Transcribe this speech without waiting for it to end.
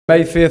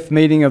May 5th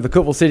meeting of the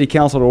Cookeville City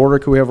Council to order.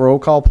 Could we have a roll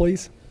call,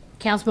 please?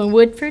 Councilman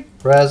Woodford.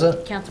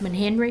 Present. Councilman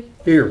Henry.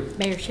 Here.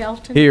 Mayor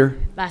Shelton. Here.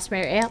 Vice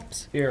Mayor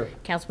Epps. Here.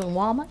 Councilman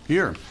Walma.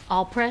 Here.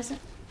 All present.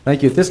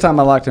 Thank you. At this time,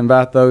 I'd like to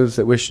invite those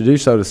that wish to do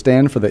so to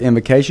stand for the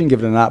invocation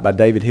given tonight by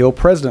David Hill,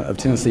 President of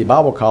Tennessee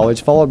Bible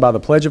College, followed by the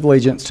Pledge of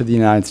Allegiance to the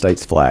United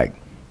States flag.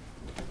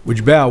 Would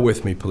you bow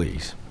with me,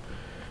 please?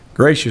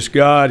 Gracious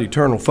God,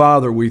 eternal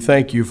Father, we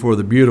thank you for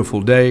the beautiful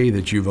day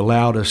that you've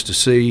allowed us to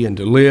see and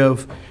to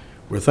live.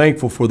 We're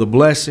thankful for the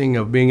blessing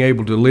of being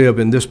able to live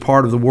in this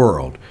part of the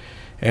world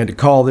and to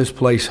call this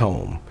place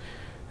home.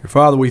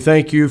 Father, we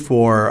thank you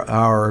for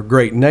our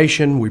great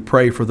nation. We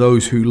pray for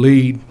those who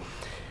lead.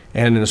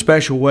 And in a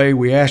special way,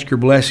 we ask your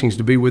blessings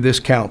to be with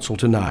this council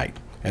tonight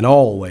and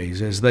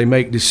always as they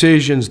make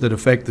decisions that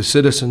affect the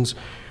citizens.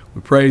 We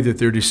pray that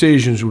their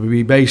decisions will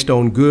be based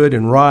on good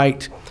and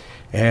right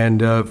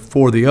and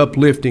for the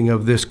uplifting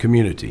of this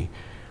community.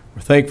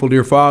 We're thankful,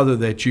 dear Father,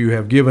 that you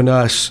have given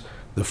us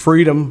the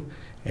freedom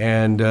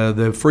and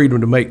the freedom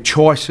to make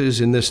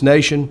choices in this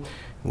nation.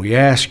 We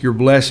ask your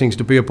blessings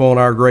to be upon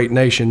our great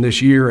nation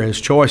this year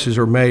as choices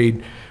are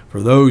made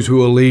for those who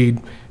will lead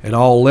at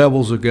all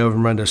levels of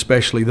government,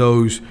 especially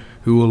those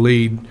who will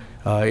lead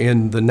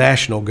in the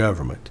national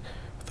government.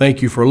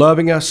 Thank you for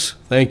loving us.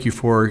 Thank you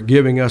for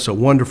giving us a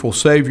wonderful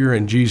Savior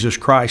in Jesus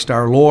Christ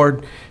our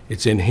Lord.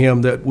 It's in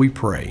him that we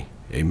pray.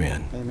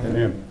 Amen.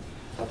 Amen.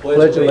 I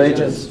pledge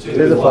allegiance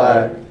to the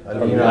flag of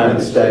the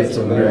United States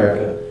of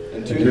America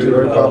and to the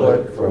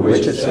republic for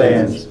which it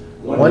stands,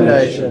 one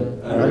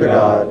nation, under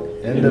God,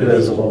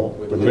 indivisible,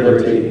 with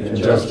liberty and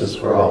justice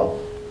for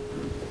all.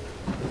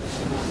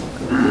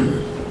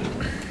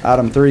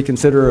 Item 3,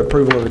 consider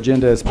approval of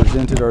agenda as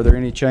presented. Are there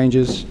any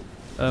changes?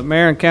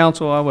 Mayor and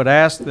Council, I would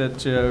ask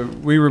that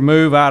we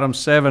remove item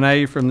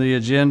 7A from the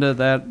agenda.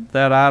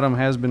 That item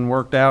has been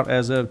worked out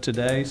as of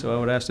today, so I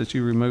would ask that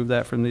you remove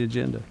that from the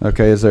agenda.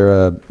 Okay, is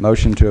there a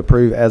motion to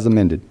approve as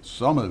amended?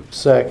 So moved.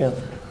 Second.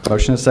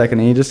 Motion is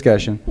second. Any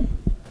discussion?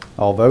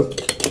 All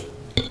vote.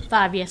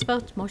 5 yes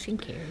votes. Motion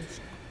carries.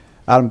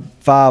 Item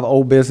 5,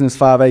 old business.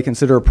 5A,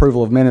 consider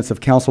approval of minutes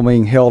of council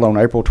meeting held on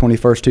April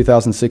 21st,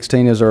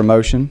 2016. Is there a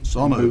motion?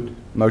 So moved.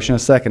 Motion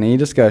is second. Any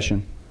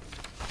discussion?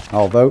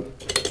 All vote.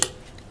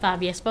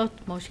 5 yes votes.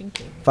 Motion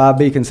carries.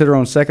 5B, consider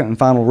on second and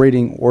final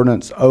reading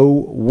ordinance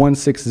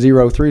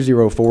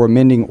O-160304,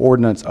 amending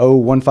ordinance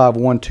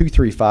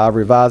O-151235,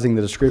 revising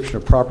the description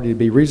of property to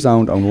be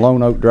rezoned on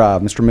Lone Oak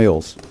Drive. Mr.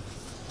 Mills.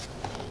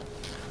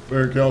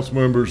 Mayor and council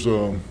members,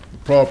 the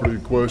property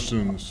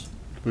questions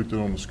depicted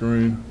on the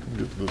screen. We'll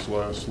get to this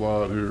last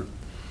slide here.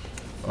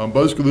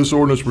 Basically, this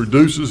ordinance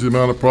reduces the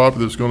amount of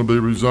property that's going to be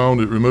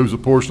rezoned. It removes a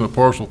portion of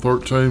parcel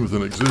 13 with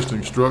an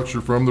existing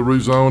structure from the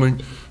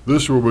rezoning.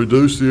 This will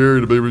reduce the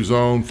area to be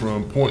rezoned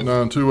from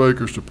 0.92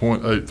 acres to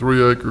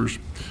 0.83 acres.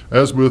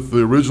 As with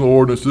the original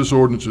ordinance, this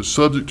ordinance is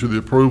subject to the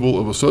approval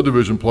of a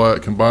subdivision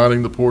plat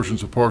combining the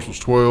portions of parcels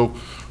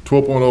 12,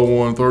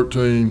 12.01,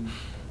 13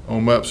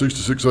 on map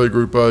 66A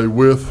Group A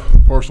with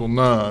parcel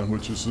 9,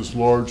 which is this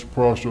large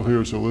parcel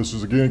here. So this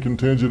is again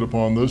contingent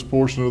upon this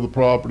portion of the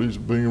properties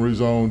being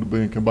rezoned,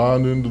 being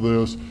combined into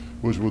this,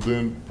 which will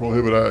then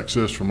prohibit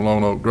access from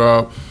Lone Oak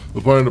Drive.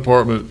 The Planning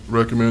Department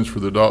recommends for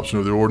the adoption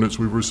of the ordinance.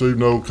 We've received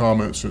no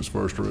comments since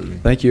first reading.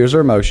 Thank you. Is there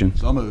a motion?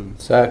 So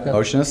moved. Second.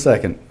 Motion is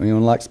second.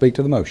 Anyone like to speak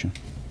to the motion?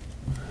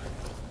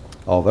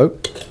 All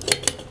vote.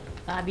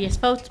 5 yes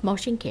votes.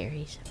 Motion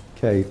carries.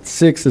 Okay,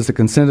 6 is the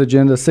consent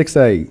agenda.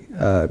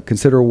 6A,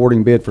 consider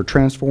awarding bid for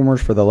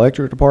transformers for the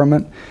electric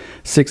department.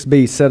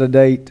 6B, set a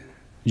date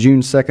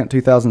June 2nd,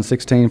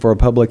 2016 for a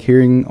public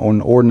hearing on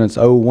ordinance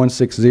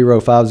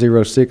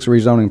O-160506,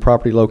 rezoning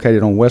property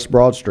located on West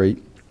Broad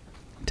Street,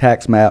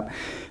 tax map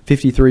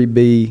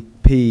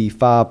 53BP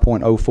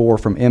 5.04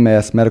 from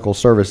MS Medical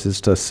Services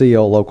to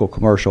CL Local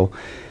Commercial.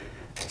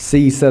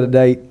 C, set a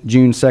date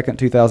June 2nd,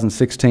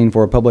 2016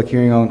 for a public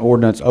hearing on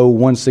ordinance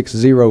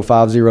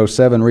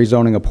O-160507,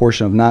 rezoning a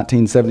portion of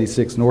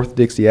 1976 North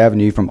Dixie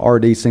Avenue from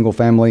RD single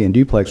family and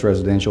duplex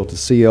residential to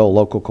CL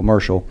local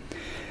commercial.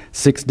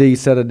 6D,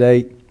 set a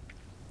date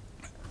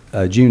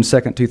June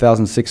 2nd,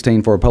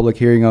 2016 for a public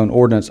hearing on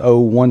ordinance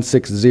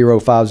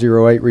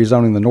O-160508,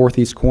 rezoning the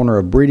northeast corner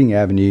of Breeding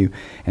Avenue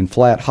and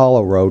Flat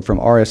Hollow Road from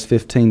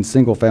RS-15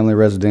 single-family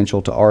residential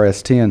to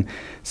RS-10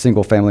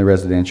 single-family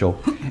residential.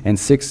 And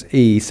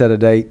 6E, set a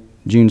date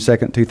June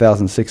 2nd,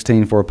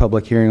 2016 for a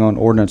public hearing on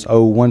ordinance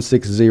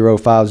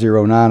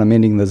O-160509,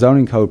 amending the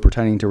zoning code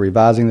pertaining to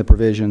revising the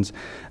provisions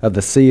of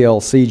the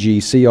CL, CG,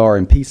 CR,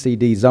 and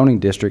PCD zoning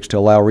districts to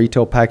allow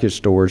retail package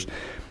stores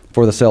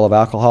for the sale of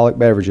alcoholic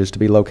beverages to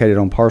be located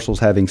on parcels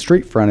having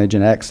street frontage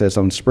and access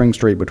on Spring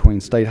Street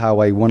between State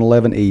Highway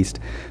 111 East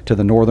to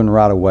the northern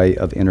right-of-way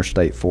of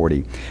Interstate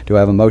 40. Do I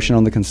have a motion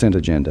on the consent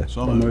agenda?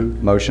 So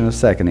moved. Motion is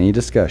second. Any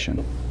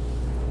discussion?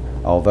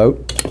 All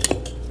vote.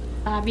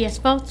 5 yes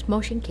votes.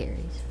 Motion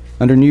carries.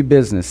 Under new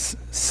business,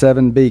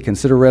 7B,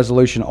 consider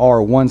resolution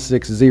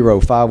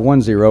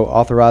R-160510,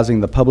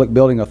 authorizing the Public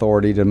Building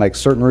Authority to make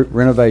certain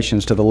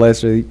renovations to the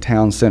Leslie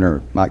Town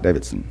Center. Mike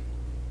Davidson.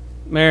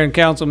 Mayor and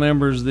council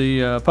members,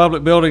 the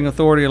Public Building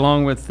Authority,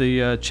 along with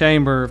the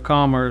Chamber of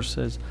Commerce,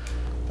 is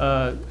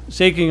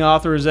seeking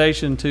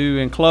authorization to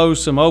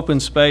enclose some open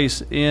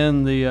space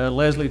in the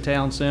Leslie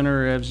Town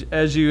Center.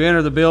 As you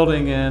enter the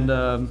building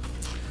and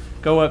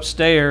go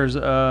upstairs,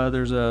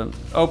 there's a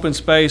open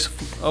space,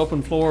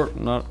 open floor,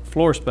 not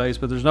floor space,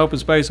 but there's an open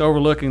space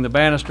overlooking the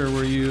banister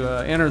where you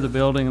enter the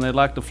building, and they'd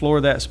like to floor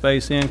that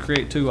space in,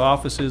 create 2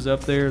 offices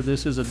up there.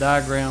 This is a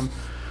diagram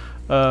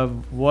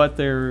of what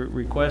they're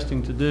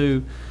requesting to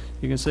do.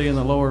 You can see in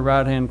the lower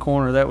right-hand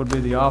corner, that would be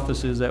the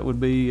offices that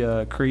would be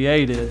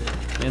created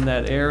in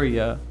that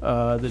area.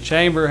 The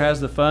chamber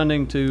has the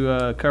funding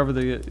to cover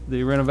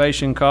the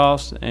renovation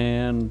costs,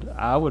 and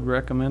I would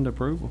recommend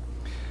approval.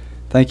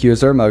 Thank you.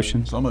 Is there a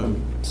motion? So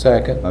moved.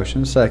 Second.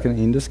 Motion is second.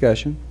 Any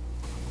discussion?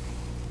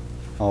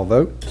 All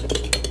vote.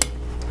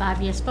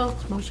 5 yes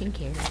votes, motion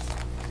carries.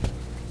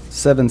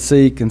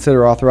 7C,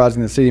 consider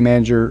authorizing the city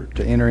manager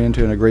to enter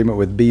into an agreement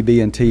with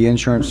BB&T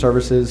Insurance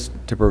Services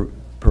to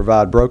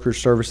provide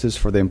brokerage services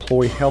for the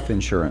employee health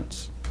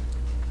insurance.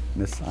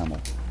 Ms. Imel.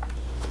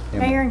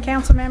 Mayor and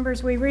council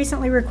members, we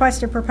recently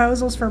requested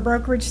proposals for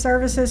brokerage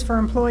services for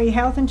employee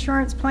health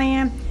insurance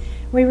plan.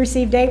 We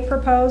received 8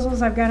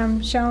 proposals. I've got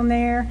them shown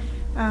there.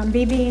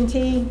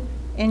 BB&T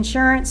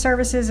Insurance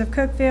Services of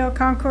Cookeville,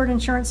 Concord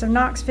Insurance of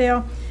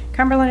Knoxville,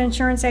 Cumberland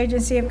Insurance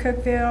Agency of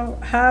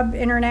Cookeville, Hub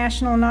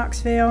International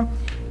Knoxville,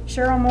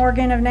 Cheryl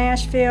Morgan of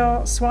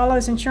Nashville,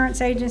 Swallows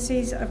Insurance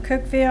Agencies of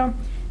Cookeville,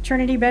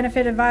 Trinity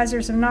Benefit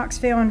Advisors of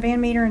Knoxville, and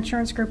Van Meter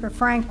Insurance Group of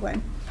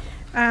Franklin.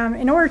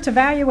 In order to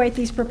evaluate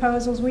these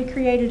proposals, we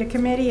created a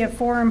committee of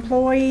 4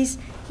 employees.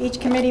 Each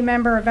committee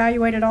member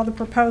evaluated all the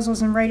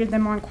proposals and rated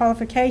them on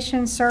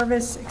qualifications,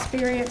 service,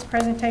 experience,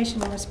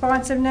 presentation, and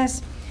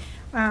responsiveness.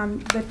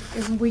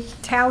 We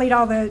tallied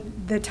all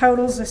the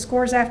totals, the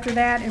scores after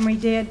that, and we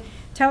did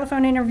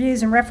telephone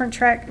interviews and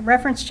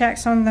reference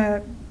checks on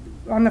the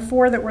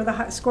 4 that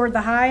were scored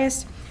the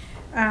highest.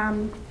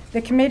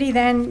 The committee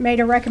then made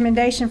a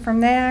recommendation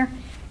from there,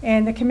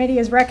 and the committee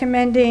is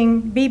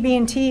recommending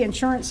BB&T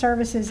Insurance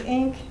Services,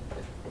 Inc.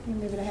 Let me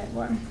move it ahead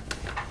one.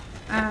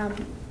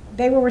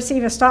 They will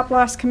receive a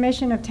stop-loss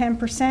commission of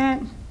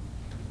 10%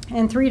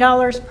 and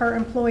 $3 per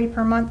employee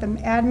per month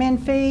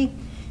admin fee.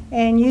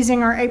 And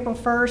using our April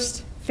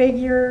 1st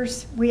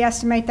figures, we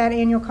estimate that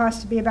annual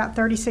cost to be about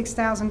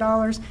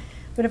 $36,000.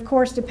 But of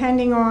course,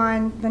 depending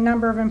on the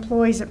number of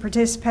employees that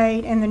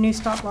participate in the new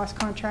stop-loss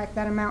contract,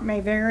 that amount may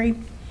vary.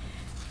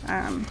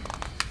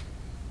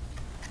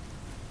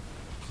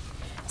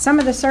 Some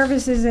of the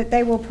services that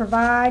they will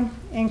provide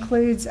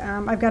includes,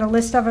 I've got a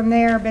list of them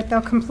there, but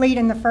they'll complete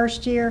in the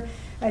first year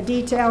a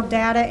detailed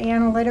data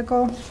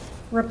analytical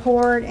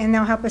report, and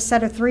they'll help us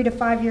set a 3 to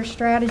 5 year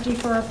strategy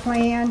for our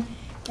plan.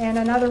 And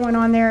another one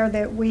on there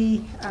that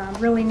we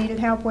really needed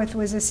help with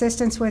was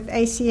assistance with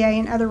ACA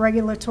and other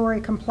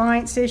regulatory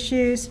compliance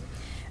issues.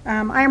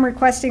 I am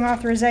requesting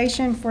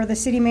authorization for the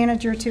city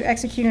manager to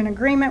execute an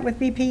agreement with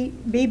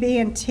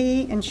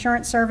BB&T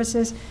Insurance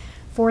Services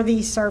for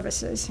these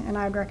services, and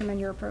I would recommend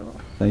your approval.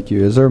 Thank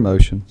you. Is there a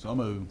motion? So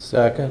moved.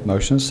 Second.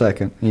 Motion is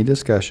second. Any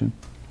discussion?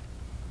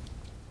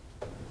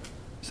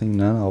 Seeing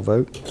none, I'll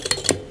vote.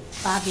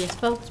 5 yes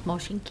votes,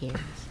 motion carries.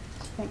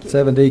 Thank you.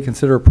 7D,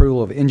 consider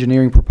approval of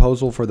engineering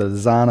proposal for the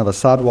design of a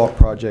sidewalk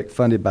project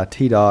funded by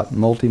TDOT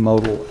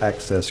Multimodal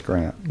Access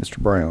Grant. Mr.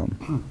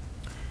 Brown.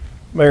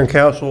 Mayor and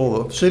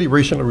Council, the city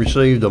recently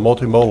received a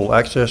multimodal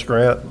access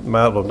grant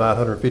amount of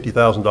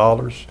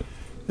 $950,000.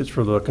 It's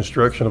for the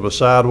construction of a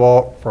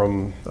sidewalk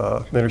from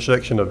the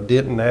intersection of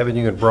Denton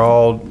Avenue and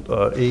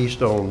Broad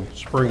east on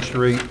Spring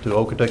Street to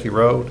Old Kentucky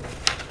Road.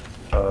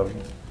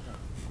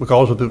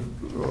 Because of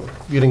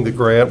getting the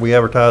grant, we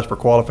advertised for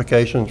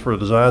qualifications for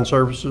design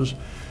services.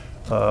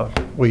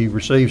 We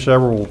received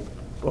several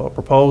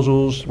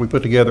proposals. We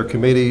put together a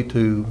committee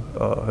to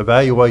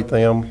evaluate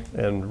them,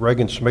 and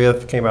Reagan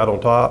Smith came out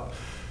on top.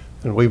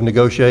 And we've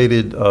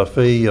negotiated a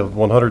fee of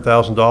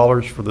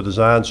 $100,000 for the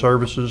design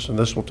services, and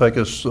this will take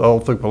us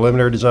all through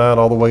preliminary design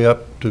all the way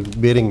up to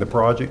bidding the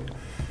project.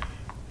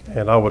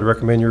 And I would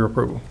recommend your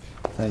approval.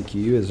 Thank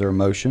you. Is there a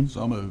motion?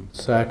 So moved.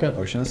 Second.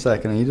 Motion is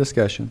second. Any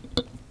discussion?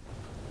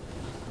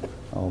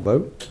 All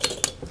vote.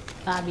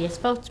 5 yes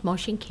votes,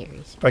 motion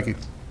carries. Thank you.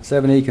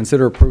 7E,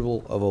 consider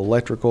approval of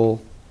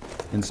electrical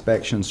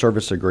inspection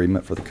service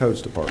agreement for the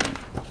codes department.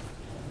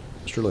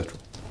 Mr. Littrell.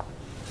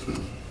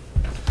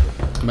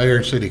 Mayor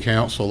and City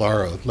Council,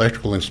 our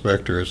electrical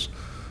inspector has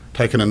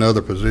taken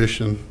another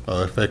position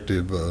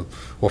effective,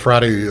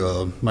 Friday,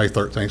 May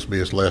 13th will be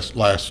his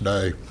last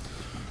day.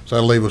 So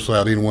that'll leave us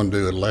without anyone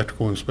doing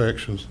electrical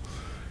inspections.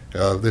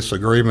 This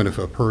agreement, if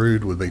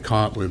approved, would be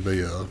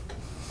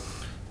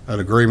an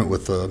agreement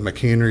with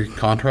McHenry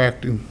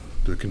Contracting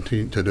to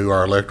continue to do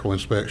our electrical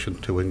inspection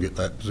until we can get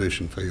that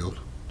position filled.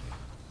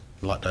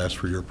 I'd like to ask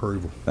for your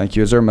approval. Thank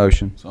you. Is there a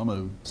motion? So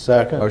moved.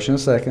 Second. Motion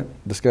is second.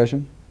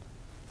 Discussion?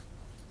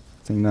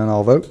 Seeing none,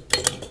 I'll vote.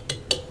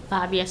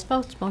 5 yes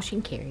votes,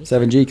 motion carries.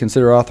 7G,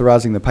 consider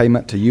authorizing the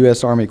payment to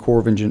U.S. Army Corps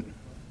of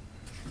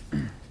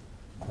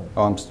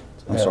I'm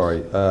I'm Yes.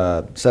 sorry.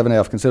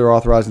 7F, consider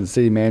authorizing the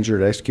city manager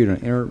to execute an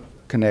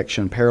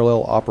interconnection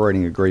parallel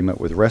operating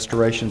agreement with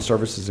Restoration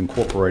Services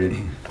Incorporated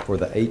for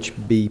the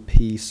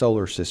HBP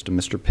solar system.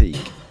 Mr. Peak.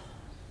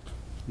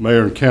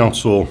 Mayor and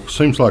council,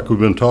 seems like we've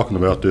been talking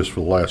about this for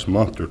the last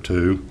month or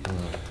two.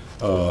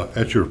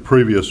 At our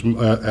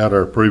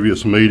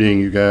previous meeting,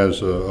 you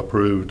guys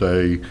approved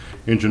a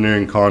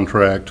engineering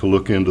contract to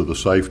look into the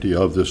safety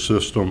of this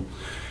system,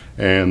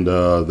 and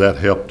that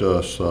helped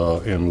us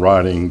in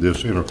writing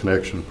this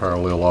interconnection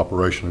parallel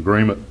operation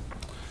agreement.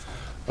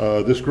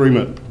 This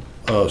agreement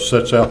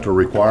sets out the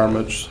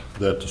requirements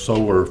that the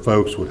solar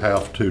folks would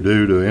have to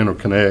do to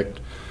interconnect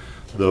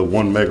the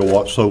 1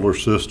 megawatt solar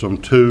system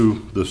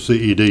to the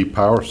CED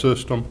power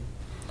system.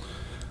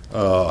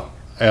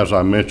 As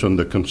I mentioned,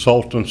 the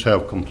consultants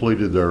have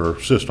completed their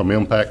system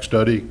impact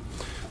study.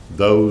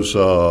 Those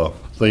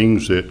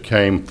things that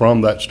came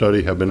from that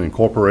study have been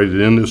incorporated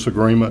in this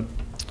agreement.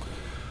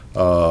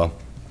 The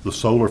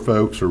solar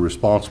folks are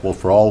responsible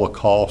for all the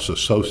costs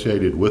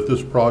associated with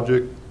this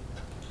project.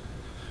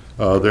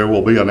 There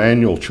will be an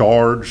annual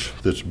charge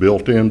that's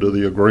built into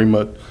the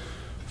agreement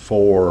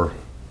for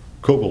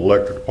Cookeville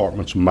Electric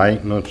Department's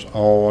maintenance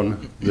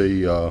on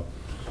the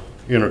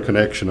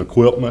interconnection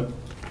equipment.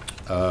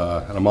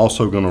 And I'm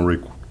also going to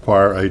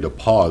require a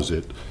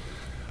deposit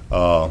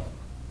because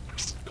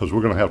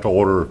we're going to have to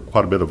order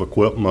quite a bit of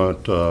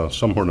equipment,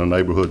 somewhere in the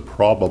neighborhood,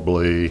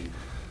 probably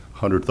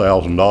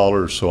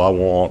 $100,000. So I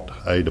want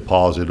a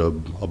deposit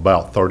of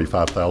about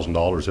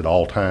 $35,000 at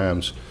all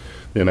times.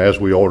 Then as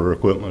we order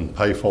equipment and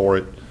pay for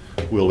it,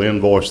 we'll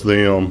invoice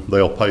them.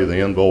 They'll pay the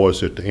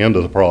invoice at the end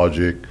of the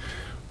project.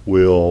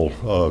 We'll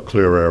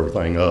clear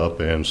everything up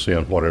and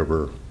send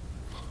whatever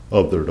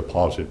of their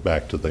deposit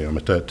back to them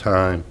at that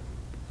time.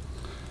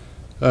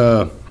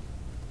 The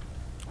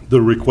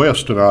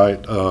request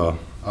tonight,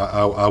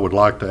 I would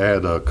like to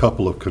add a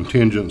couple of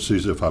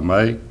contingencies, if I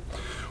may.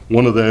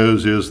 One of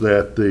those is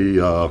that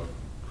the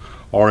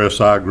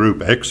RSI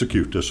group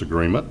execute this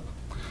agreement.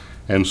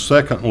 And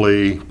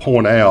secondly,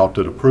 point out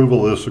that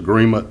approval of this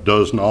agreement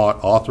does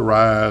not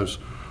authorize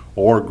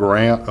or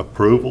grant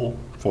approval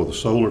for the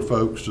solar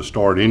folks to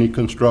start any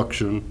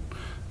construction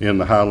in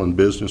the Highland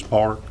Business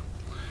Park.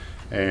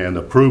 And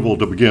approval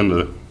to begin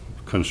the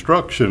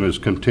construction is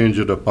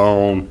contingent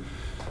upon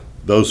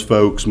those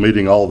folks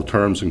meeting all the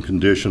terms and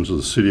conditions of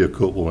the City of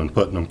Cookeville and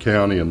Putnam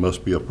County, and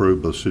must be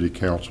approved by the City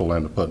Council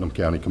and the Putnam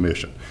County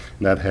Commission.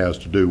 And that has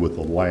to do with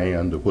the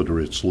land, whether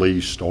it's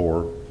leased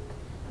or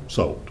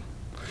sold.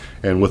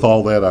 And with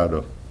all that,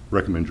 I'd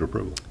recommend your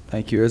approval.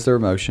 Thank you. Is there a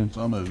motion?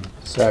 So moved.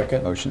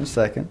 Second. Motion is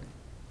second.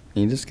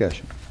 Any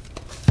discussion?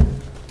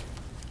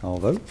 All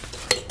vote.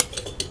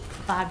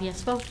 5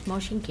 yes votes,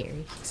 motion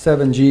carries.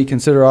 7G,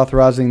 consider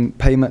authorizing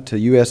payment to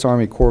U.S.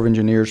 Army Corps of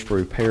Engineers for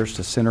repairs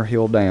to Center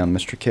Hill Dam.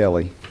 Mr.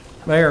 Kelly.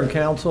 Mayor and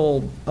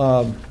council,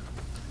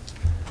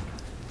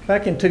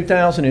 back in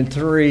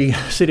 2003,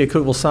 City of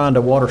Cookeville signed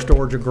a water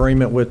storage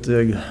agreement with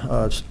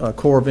the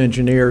Corps of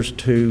Engineers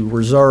to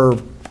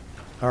reserve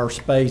our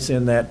space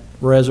in that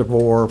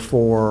reservoir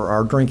for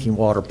our drinking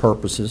water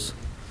purposes.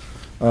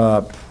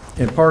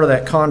 And part of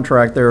that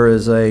contract, there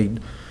is a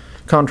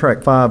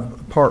Contract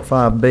 5, Part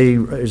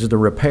 5B is the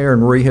repair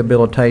and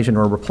rehabilitation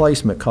or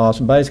replacement cost.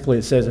 And basically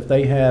it says if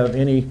they have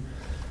any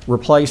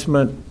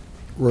replacement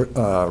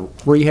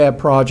rehab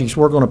projects,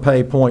 we're going to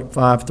pay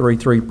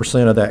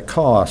 0.533% of that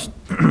cost.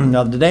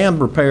 Now the dam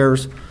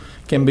repairs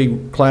can be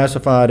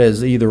classified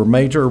as either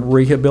major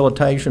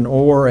rehabilitation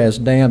or as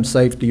dam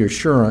safety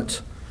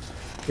assurance.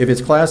 If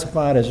it's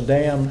classified as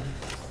dam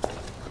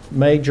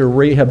major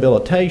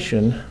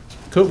rehabilitation,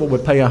 Cookeville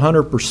would pay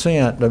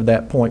 100% of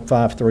that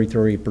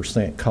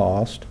 0.533%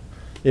 cost.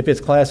 If it's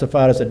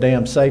classified as a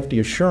dam safety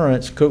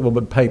assurance, Cookeville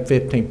would pay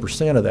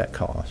 15% of that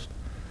cost.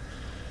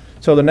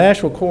 So the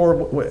National Corps,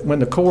 when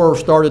the Corps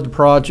started the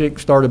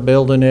project, started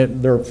building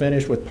it, they're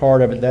finished with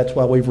part of it. That's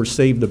why we've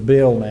received the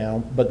bill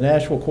now. But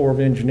National Corps of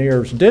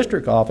Engineers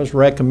District Office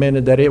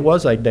recommended that it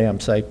was a dam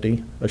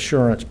safety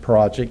assurance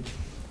project.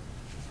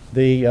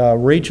 The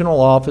regional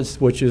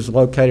office, which is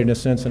located in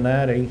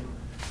Cincinnati,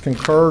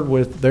 concurred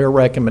with their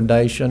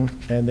recommendation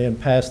and then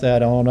passed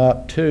that on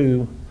up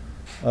to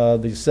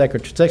the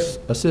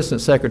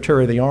Assistant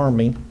Secretary of the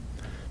Army.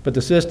 But the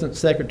Assistant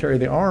Secretary of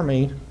the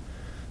Army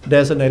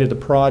designated the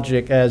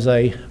project as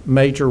a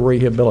major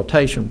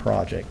rehabilitation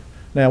project.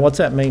 Now, what's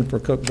that mean for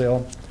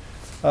Cookeville?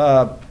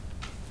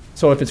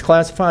 So if it's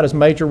classified as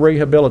major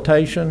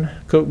rehabilitation,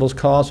 Cookeville's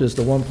cost is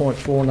the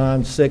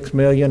 $1.496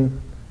 million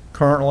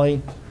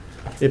currently.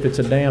 If it's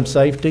a dam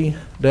safety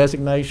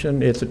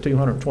designation, it's at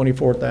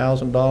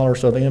 $224,000.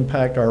 So the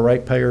impact to our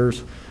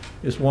ratepayers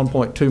is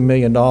 $1.2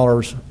 million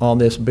on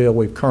this bill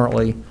we've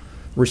currently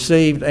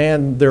received,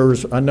 and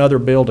there's another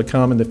bill to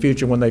come in the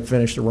future when they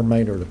finish the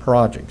remainder of the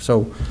project.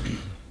 So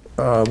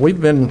I've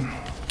been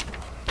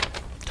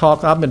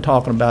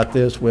talking about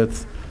this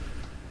with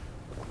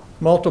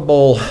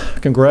multiple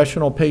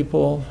congressional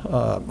people,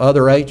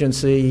 other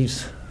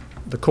agencies,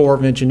 the Corps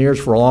of Engineers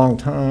for a long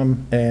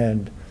time,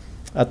 and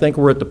I think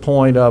we're at the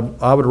point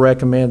of, I would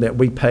recommend that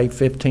we pay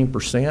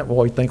 15%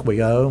 what we think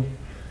we owe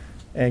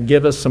and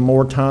give us some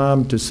more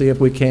time to see if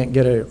we can't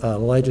get a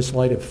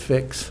legislative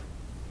fix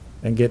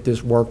and get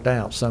this worked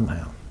out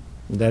somehow.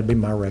 That'd be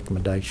my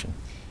recommendation.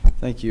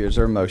 Thank you. Is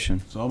there a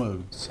motion? So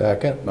moved.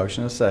 Second.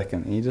 Motion and a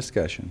second. Any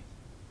discussion?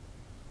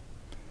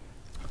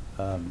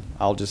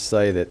 I'll just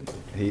say that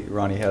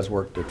Ronnie has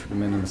worked a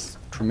tremendous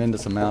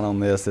amount on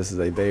this. This is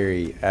a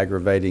very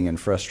aggravating and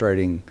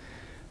frustrating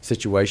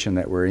situation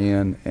that we're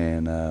in,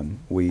 and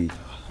we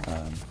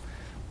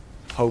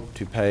hope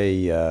to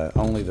pay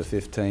only the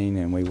 15,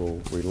 and we will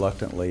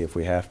reluctantly, if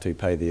we have to,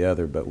 pay the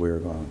other, but we're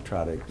going to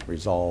try to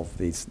resolve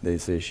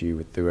this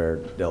issue through our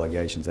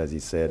delegations. As he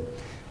said,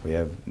 we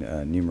have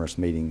numerous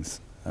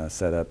meetings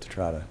set up to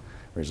try to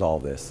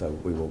resolve this, so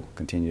we will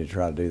continue to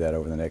try to do that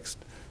over the next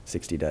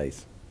 60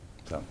 days.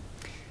 So,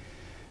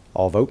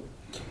 all vote.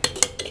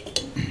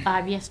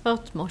 5 yes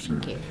votes, motion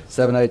carries.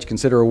 7H,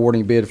 consider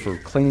awarding bid for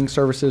cleaning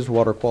services,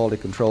 water quality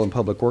control and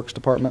public works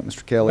department.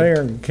 Mr. Kelly.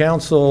 Mayor and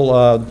council,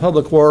 the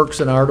Public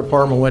Works and our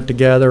department went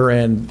together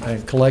and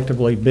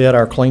collectively bid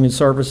our cleaning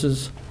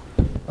services.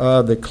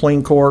 The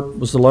Clean Court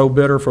was the low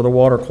bidder for the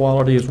water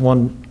quality, is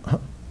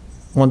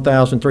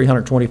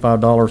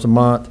 $1,325 a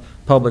month.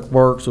 Public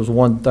Works was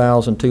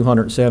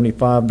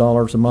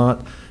 $1,275 a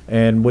month,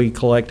 and we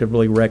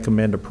collectively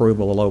recommend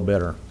approval of low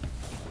bidder.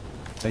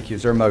 Thank you.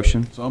 Is there a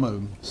motion? So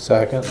moved.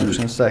 Second.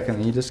 Motion and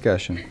second. Any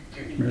discussion?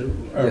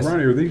 Yes.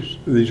 Ronnie, are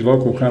these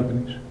local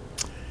companies?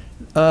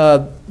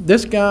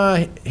 This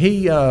guy,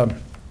 he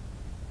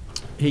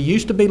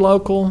used to be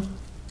local,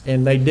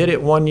 and they did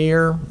it one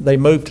year. They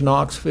moved to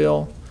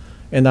Knoxville,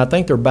 and I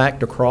think they're back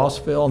to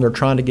Crossville, and they're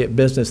trying to get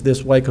business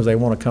this way because they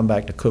want to come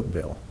back to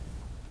Cookeville,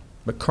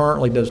 but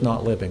currently does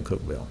not live in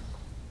Cookeville.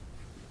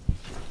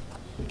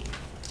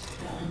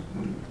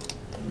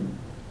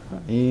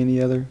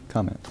 Any other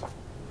comments?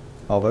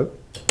 All vote.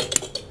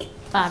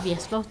 5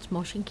 yes votes,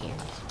 motion carries.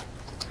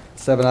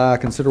 7I,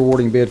 consider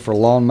awarding bid for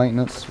lawn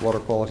maintenance, water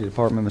quality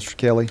department. Mr.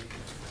 Kelly.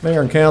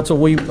 Mayor and council,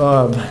 we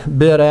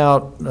bid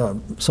out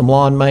some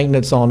lawn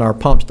maintenance on our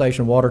pump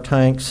station water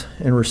tanks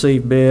and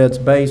received bids.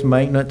 Bay's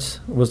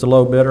Maintenance was the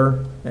low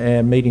bidder,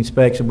 and meeting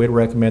specs, and we'd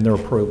recommend their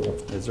approval.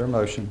 Is there a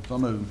motion? So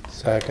moved.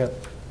 Second.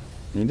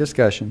 Any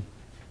discussion?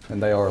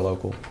 And they are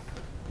local.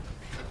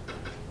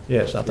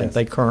 Yes, I think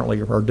they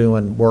currently are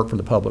doing work for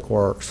the Public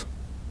Works.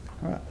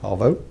 All right. All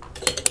vote.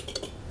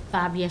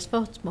 5 yes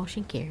votes,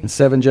 motion carries. And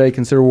 7J,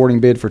 consider awarding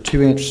bid for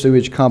 2-inch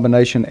sewage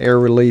combination air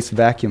release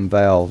vacuum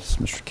valves.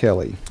 Mr.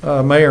 Kelly.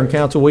 Mayor and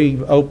council,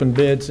 we opened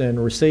bids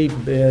and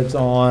received bids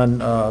on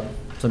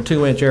some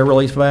 2-inch air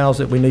release valves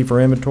that we need for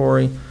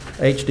inventory.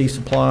 HD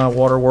Supply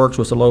Waterworks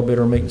was the low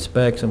bidder meeting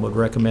specs and would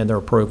recommend their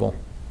approval.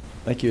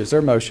 Thank you. Is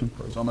there a motion?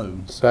 So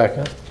moved.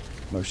 Second.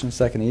 Motion and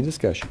second. Any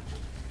discussion?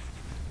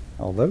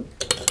 All vote.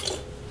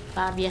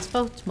 5 yes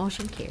votes,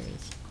 motion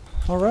carries.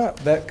 All right,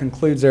 that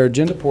concludes our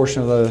agenda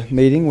portion of the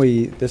meeting.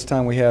 This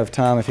time we have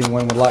time if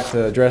anyone would like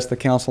to address the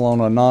council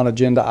on a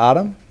non-agenda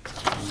item.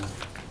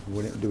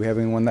 Do we have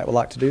anyone that would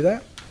like to do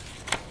that?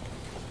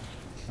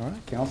 All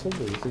right, council,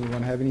 does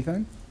anyone have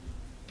anything?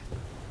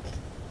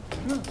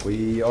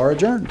 We are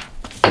adjourned.